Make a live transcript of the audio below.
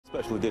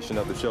Special edition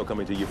of the show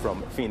coming to you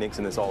from Phoenix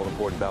in this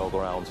all-important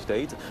battleground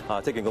state.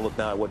 Taking a look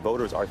now at what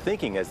voters are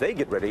thinking as they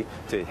get ready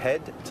to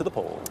head to the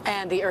polls.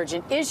 And the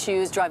urgent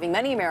issues driving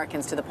many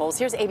Americans to the polls.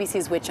 Here's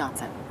ABC's Whit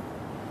Johnson.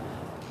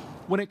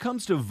 When it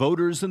comes to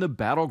voters in the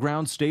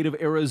battleground state of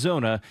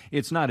Arizona,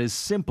 it's not as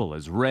simple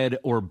as red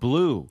or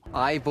blue.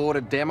 I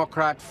voted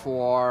Democrat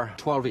for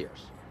 12 years.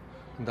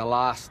 In the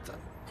last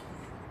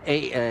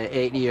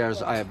eight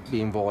years, I've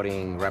been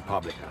voting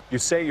Republican. You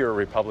say you're a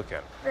Republican.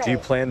 Right. Do you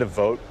plan to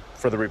vote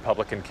for the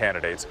Republican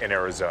candidates in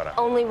Arizona?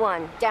 Only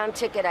one. Down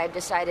ticket, I've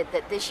decided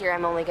that this year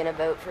I'm only going to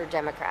vote for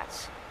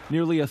Democrats.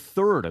 Nearly a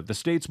third of the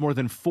state's more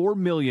than 4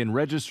 million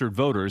registered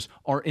voters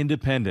are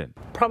independent.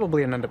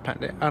 Probably an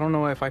independent. I don't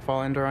know if I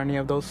fall under any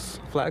of those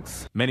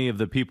flags. Many of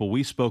the people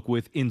we spoke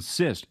with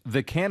insist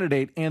the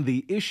candidate and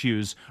the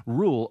issues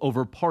rule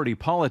over party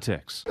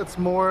politics. It's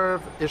more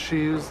of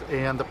issues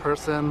and the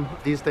person.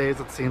 These days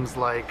it seems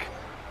like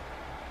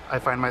I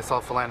find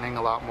myself aligning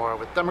a lot more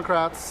with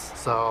Democrats,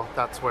 so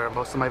that's where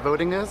most of my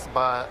voting is,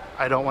 but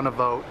I don't want to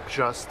vote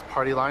just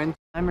party line.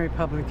 I'm a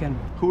Republican.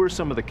 Who are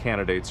some of the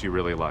candidates you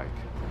really like?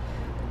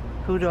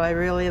 Who do I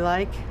really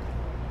like?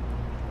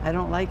 I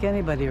don't like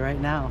anybody right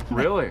now.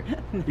 Really?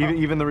 No.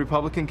 Even the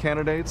Republican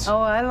candidates?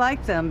 Oh, I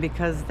like them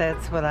because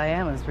that's what I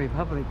am as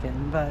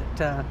Republican,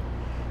 but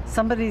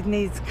somebody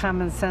needs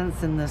common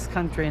sense in this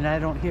country, and I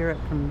don't hear it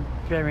from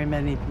very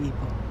many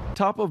people.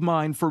 Top of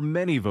mind for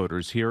many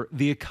voters here,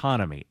 the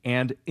economy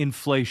and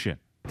inflation.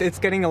 It's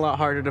getting a lot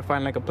harder to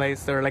find like a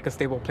place or like a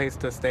stable place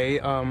to stay.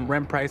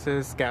 Rent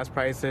prices, gas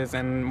prices,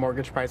 and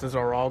mortgage prices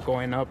are all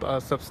going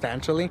up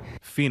substantially.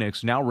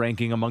 Phoenix now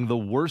ranking among the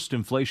worst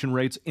inflation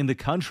rates in the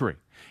country.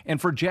 And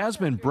for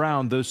Jasmine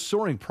Brown, those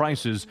soaring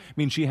prices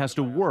mean she has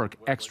to work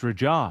extra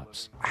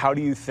jobs. How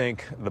do you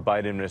think the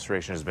Biden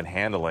administration has been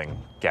handling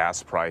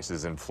gas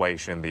prices,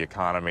 inflation, the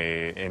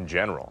economy in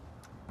general?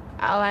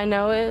 All I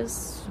know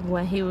is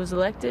when he was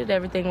elected,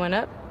 everything went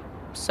up.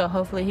 So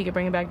hopefully he could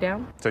bring it back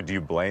down. So do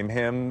you blame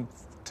him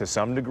to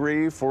some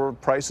degree for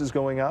prices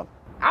going up?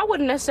 I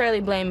wouldn't necessarily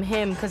blame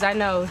him because I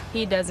know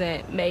he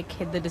doesn't make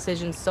the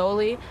decisions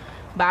solely,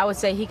 but I would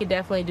say he could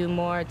definitely do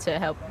more to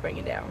help bring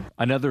it down.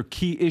 Another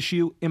key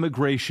issue,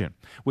 immigration,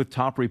 with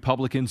top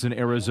Republicans in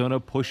Arizona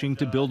pushing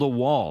to build a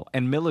wall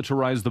and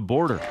militarize the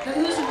border.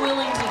 Who's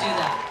willing to do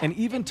that? And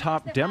even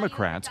top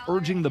Democrats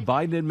urging the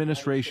Biden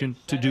administration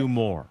to do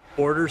more.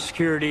 Border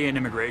security and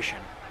immigration.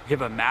 We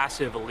have a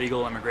massive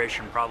illegal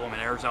immigration problem in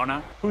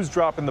Arizona. Who's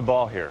dropping the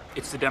ball here?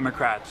 It's the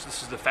Democrats.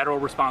 This is the federal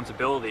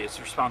responsibility. It's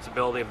the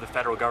responsibility of the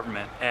federal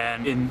government.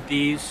 And in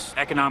these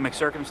economic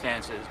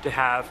circumstances, to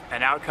have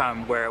an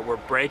outcome where we're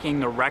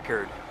breaking the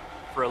record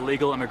for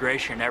illegal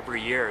immigration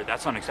every year,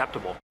 that's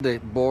unacceptable. The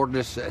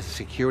border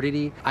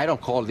security, I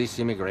don't call this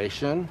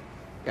immigration.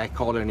 I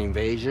call it an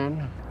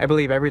invasion. I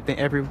believe everything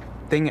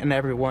and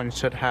everyone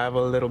should have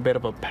a little bit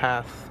of a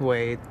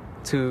pathway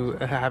to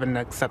have an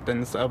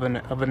acceptance of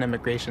an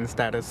immigration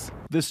status.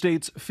 The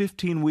state's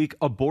 15-week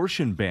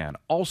abortion ban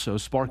also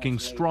sparking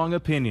strong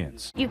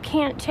opinions. You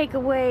can't take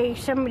away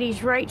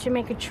somebody's right to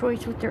make a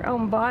choice with their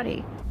own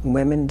body.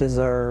 Women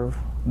deserve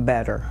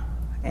better,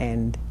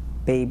 and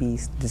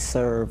babies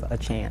deserve a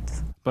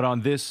chance. But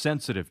on this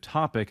sensitive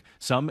topic,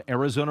 some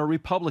Arizona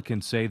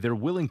Republicans say they're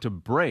willing to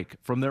break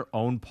from their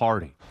own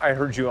party. I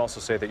heard you also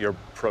say that you're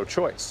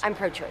pro-choice. I'm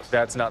pro-choice.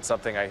 That's not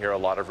something I hear a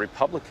lot of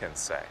Republicans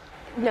say.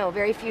 No,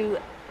 very few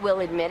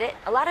will admit it.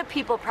 A lot of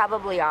people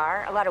probably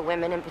are, a lot of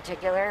women in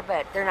particular,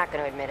 but they're not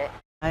going to admit it.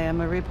 I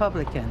am a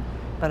Republican,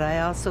 but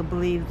I also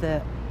believe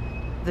that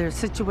there are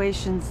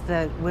situations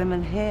that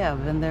women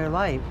have in their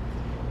life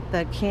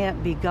that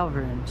can't be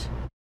governed.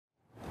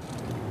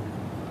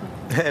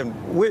 And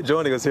Whit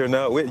joining us here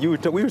now. Whit, we were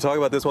talking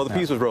about this while the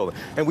piece was rolling,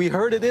 and we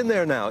heard it in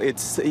there now.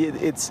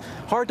 It's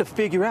hard to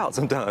figure out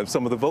sometimes.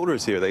 Some of the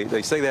voters here,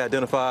 they say they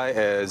identify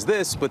as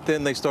this, but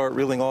then they start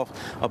reeling off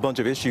a bunch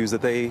of issues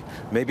that they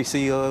maybe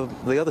see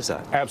the other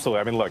side. Absolutely.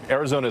 I mean, look,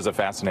 Arizona is a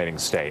fascinating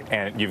state,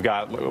 and you've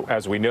got,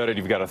 as we noted,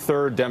 you've got a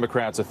third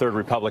Democrats, a third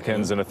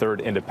Republicans, and a third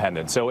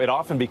independent. So it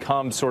often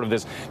becomes sort of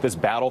this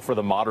battle for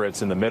the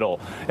moderates in the middle.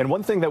 And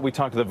one thing that we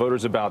talked to the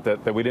voters about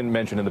that we didn't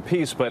mention in the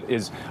piece, but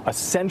is a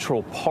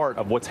central part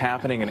of what's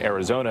happening in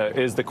Arizona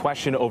is the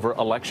question over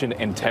election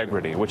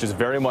integrity, which is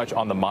very much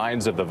on the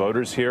minds of the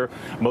voters here,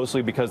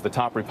 mostly because the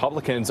top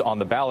Republicans on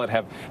the ballot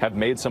have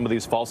made some of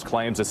these false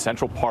claims a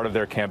central part of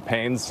their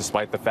campaigns,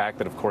 despite the fact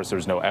that, of course,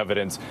 there's no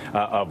evidence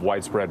of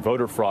widespread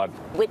voter fraud.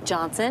 Whit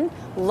Johnson,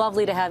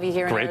 lovely to have you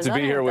here in Great Arizona.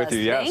 to be here with you.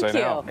 Yes, I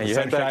know. And the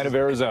sunshine of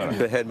Arizona.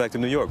 To head back to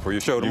New York for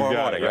your show tomorrow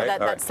morning, right?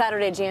 That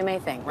Saturday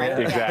GMA thing, right? Yeah.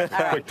 Exactly.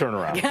 Right. Quick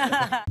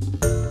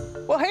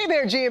turnaround. Well, hey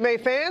there,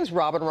 GMA fans.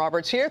 Robin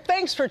Roberts here.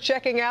 Thanks for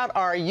checking out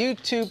our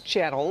YouTube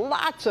channel.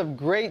 Lots of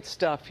great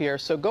stuff here.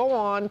 So go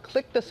on,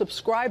 click the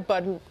subscribe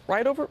button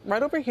right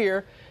over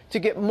here to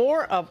get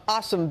more of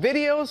awesome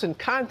videos and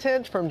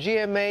content from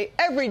GMA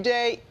every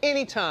day,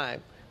 anytime.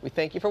 We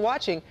thank you for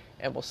watching,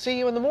 and we'll see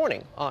you in the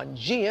morning on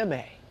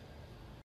GMA.